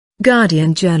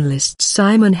Guardian journalist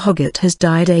Simon Hoggart has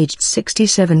died aged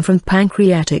 67 from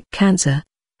pancreatic cancer.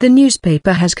 The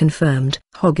newspaper has confirmed.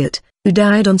 Hoggart, who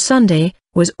died on Sunday,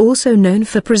 was also known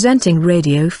for presenting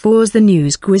Radio 4's The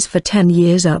News Quiz for 10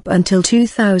 years up until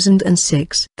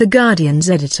 2006. The Guardian's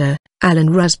editor, Alan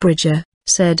Rusbridger,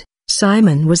 said,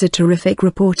 "Simon was a terrific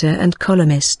reporter and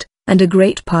columnist, and a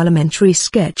great parliamentary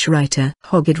sketch writer."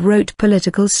 Hoggart wrote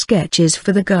political sketches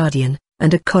for The Guardian,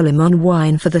 and a column on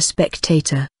wine for The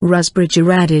Spectator.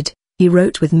 Rusbridger added, he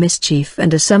wrote with mischief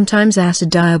and a sometimes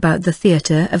satire about the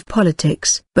theatre of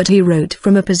politics, but he wrote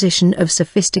from a position of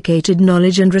sophisticated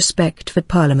knowledge and respect for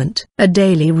Parliament. A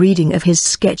daily reading of his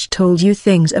sketch told you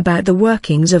things about the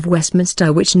workings of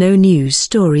Westminster which no news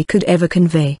story could ever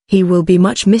convey. He will be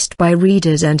much missed by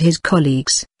readers and his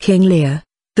colleagues. King Lear.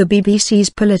 The BBC's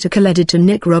political editor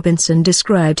Nick Robinson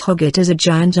described Hoggart as a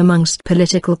giant amongst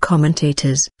political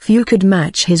commentators. Few could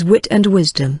match his wit and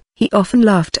wisdom. He often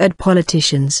laughed at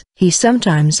politicians. He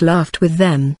sometimes laughed with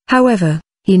them. However,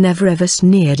 he never ever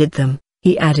sneered at them,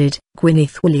 he added.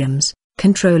 Gwyneth Williams,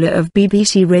 controller of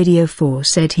BBC Radio 4,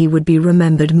 said he would be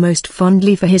remembered most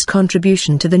fondly for his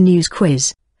contribution to the news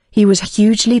quiz. He was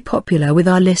hugely popular with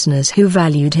our listeners who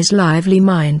valued his lively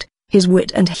mind, his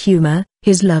wit and humour,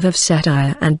 his love of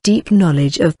satire and deep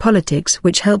knowledge of politics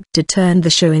which helped to turn the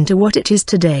show into what it is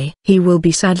today. He will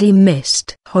be sadly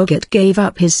missed. Hoggart gave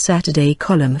up his Saturday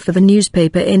column for the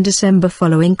newspaper in December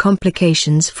following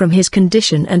complications from his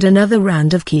condition and another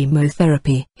round of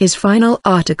chemotherapy. His final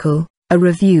article, A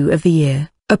Review of the Year,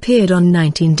 appeared on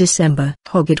 19 December.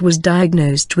 Hoggart was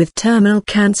diagnosed with terminal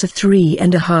cancer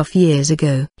 3.5 years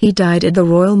ago. He died at the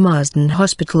Royal Marsden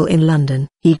Hospital in London.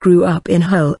 He grew up in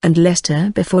Hull and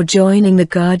Leicester before joining The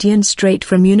Guardian straight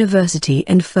from university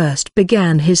and first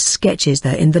began his sketches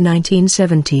there in the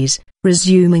 1970s,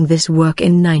 resuming this work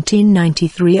in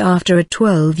 1993 after a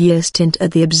 12-year stint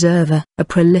at The Observer. A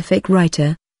prolific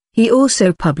writer, he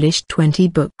also published 20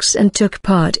 books and took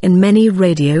part in many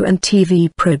radio and TV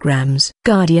programs.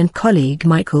 Guardian colleague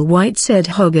Michael White said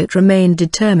Hoggart remained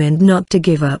determined not to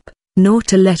give up, nor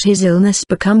to let his illness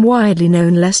become widely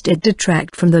known lest it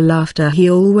detract from the laughter he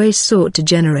always sought to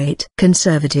generate.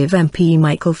 Conservative MP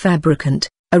Michael Fabricant,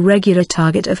 a regular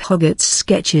target of Hoggart's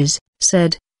sketches,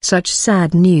 said, "Such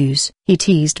sad news." He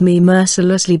teased me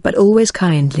mercilessly but always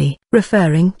kindly.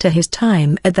 Referring to his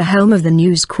time at the helm of the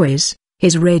news quiz,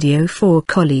 his Radio 4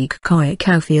 colleague Coy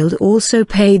Cowfield also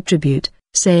paid tribute,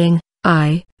 saying,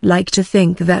 "I like to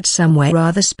think that somewhere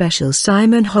rather special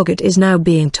Simon Hoggart is now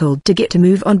being told to get to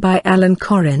move on by Alan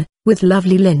Corrin, with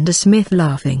lovely Linda Smith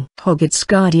laughing." Hoggart's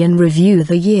Guardian Review of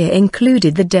the Year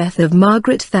included the death of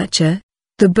Margaret Thatcher,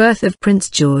 the birth of Prince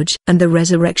George and the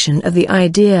resurrection of the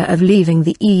idea of leaving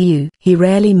the EU. He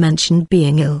rarely mentioned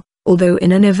being ill, although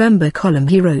in a November column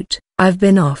he wrote, "I've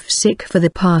been off sick for the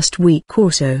past week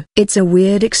or so. It's a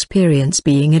weird experience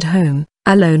being at home,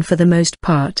 alone for the most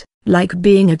part, like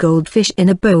being a goldfish in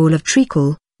a bowl of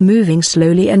treacle, moving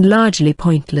slowly and largely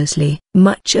pointlessly.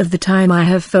 Much of the time I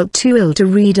have felt too ill to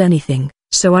read anything,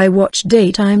 so I watch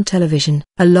daytime television.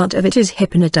 A lot of it is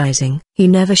hypnotizing." He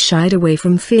never shied away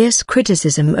from fierce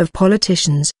criticism of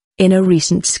politicians. In a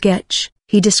recent sketch,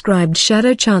 he described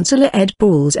Shadow Chancellor Ed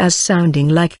Balls as sounding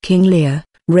like King Lear,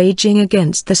 raging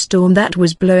against the storm that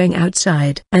was blowing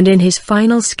outside. And in his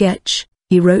final sketch,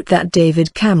 he wrote that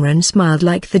David Cameron smiled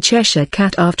like the Cheshire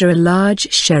Cat after a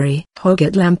large sherry.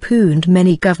 Hoggart lampooned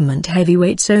many government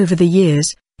heavyweights over the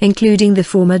years, including the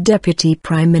former Deputy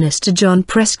Prime Minister John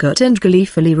Prescott, and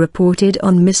gleefully reported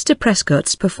on Mr.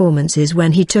 Prescott's performances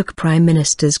when he took Prime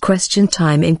Minister's Question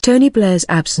Time in Tony Blair's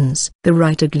absence. The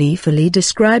writer gleefully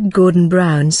described Gordon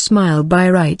Brown's smile by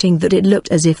writing that it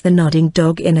looked as if the nodding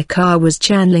dog in a car was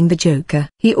channeling the Joker.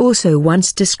 He also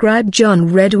once described John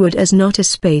Redwood as not a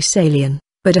space alien,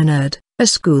 but a nerd, a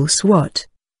school swot.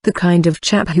 The kind of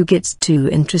chap who gets too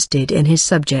interested in his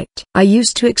subject. I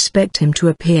used to expect him to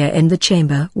appear in the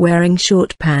chamber wearing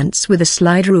short pants with a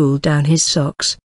slide rule down his socks,